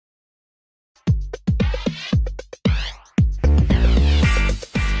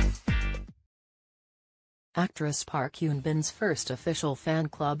Actress Park Eun-bin's first official fan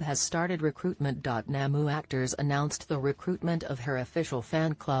club has started recruitment. Namu Actors announced the recruitment of her official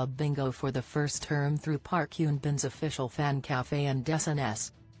fan club Bingo for the first term through Park Eun-bin's official fan cafe and SNS.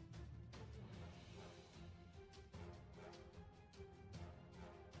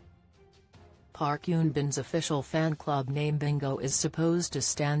 Park Eun-bin's official fan club name Bingo is supposed to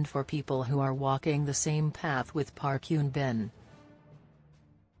stand for people who are walking the same path with Park Eun-bin.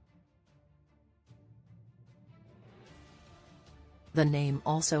 The name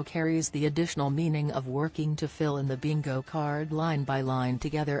also carries the additional meaning of working to fill in the bingo card line by line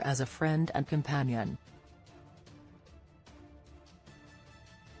together as a friend and companion.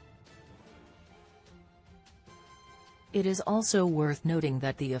 It is also worth noting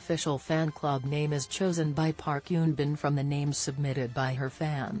that the official fan club name is chosen by Park Eun-bin from the names submitted by her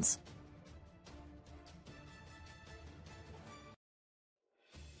fans.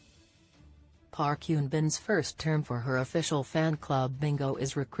 Park Eun-bin's first term for her official fan club Bingo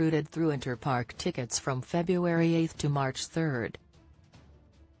is recruited through Interpark tickets from February 8 to March 3.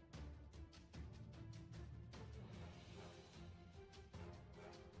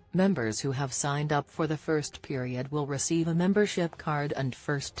 Members who have signed up for the first period will receive a membership card and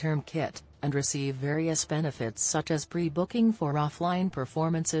first-term kit, and receive various benefits such as pre-booking for offline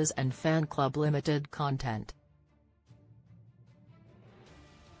performances and fan club limited content.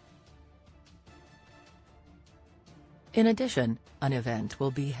 In addition, an event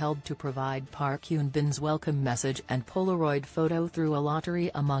will be held to provide Park Eun-bin's welcome message and Polaroid photo through a lottery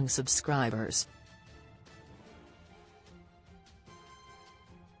among subscribers.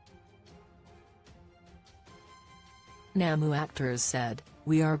 Namu Actors said,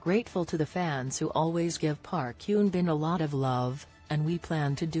 "We are grateful to the fans who always give Park Eun-bin a lot of love, and we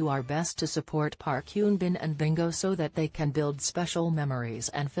plan to do our best to support Park Eun-bin and Bingo so that they can build special memories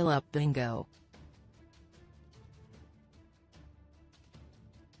and fill up Bingo."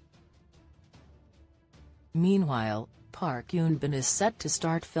 Meanwhile, Park Eun-bin is set to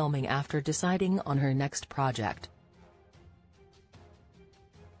start filming after deciding on her next project.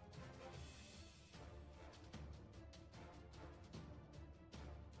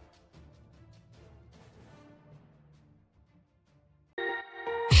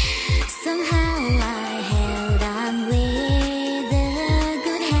 Somehow I held on with a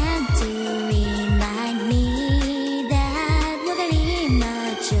good hand to remind me that what very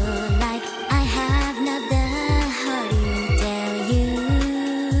much you're like. I have not the heart to tell you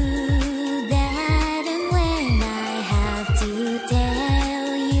that, and when I have to tell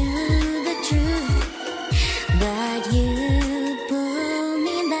you the truth, but you pulled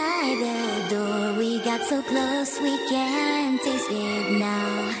me by the door. We got so close we can taste it now.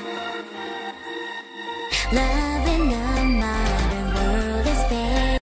 Love